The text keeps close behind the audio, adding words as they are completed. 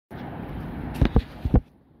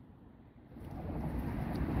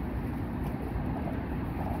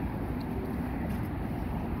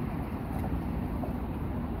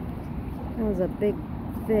was a big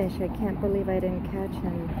fish. I can't believe I didn't catch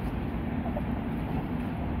him.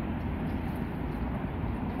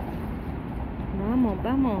 Vamos,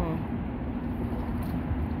 vamos.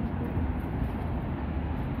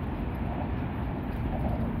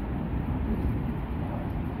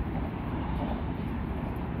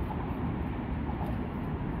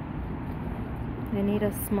 I need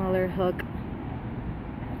a smaller hook.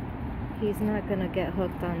 He's not gonna get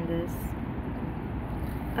hooked on this.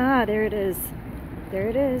 Ah, there it is. There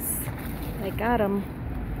it is. I got him.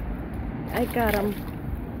 I got him.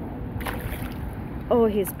 Oh,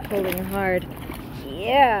 he's pulling hard.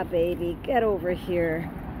 Yeah, baby, get over here.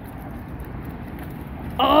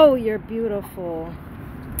 Oh, you're beautiful.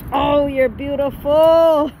 Oh, you're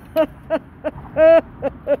beautiful.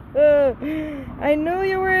 I knew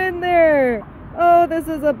you were in there. Oh, this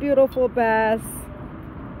is a beautiful bass.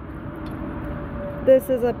 This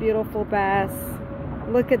is a beautiful bass.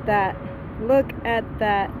 Look at that. Look at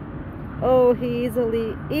that. Oh, he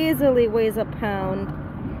easily weighs a pound.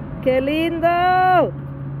 Que lindo!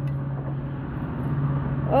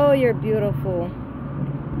 Oh, you're beautiful.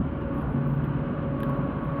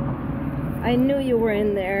 I knew you were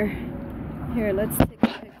in there. Here, let's take a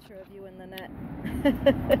picture of you in the net.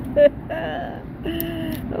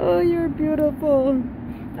 Oh, you're beautiful.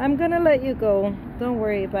 I'm gonna let you go. Don't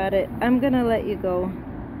worry about it. I'm gonna let you go.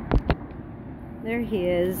 There he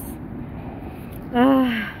is.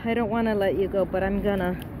 I don't want to let you go, but I'm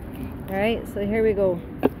gonna. Alright, so here we go.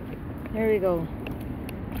 Here we go.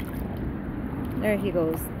 There he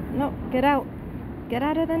goes. No, get out. Get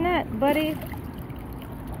out of the net, buddy.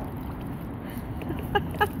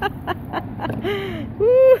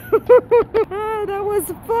 That was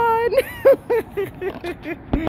fun.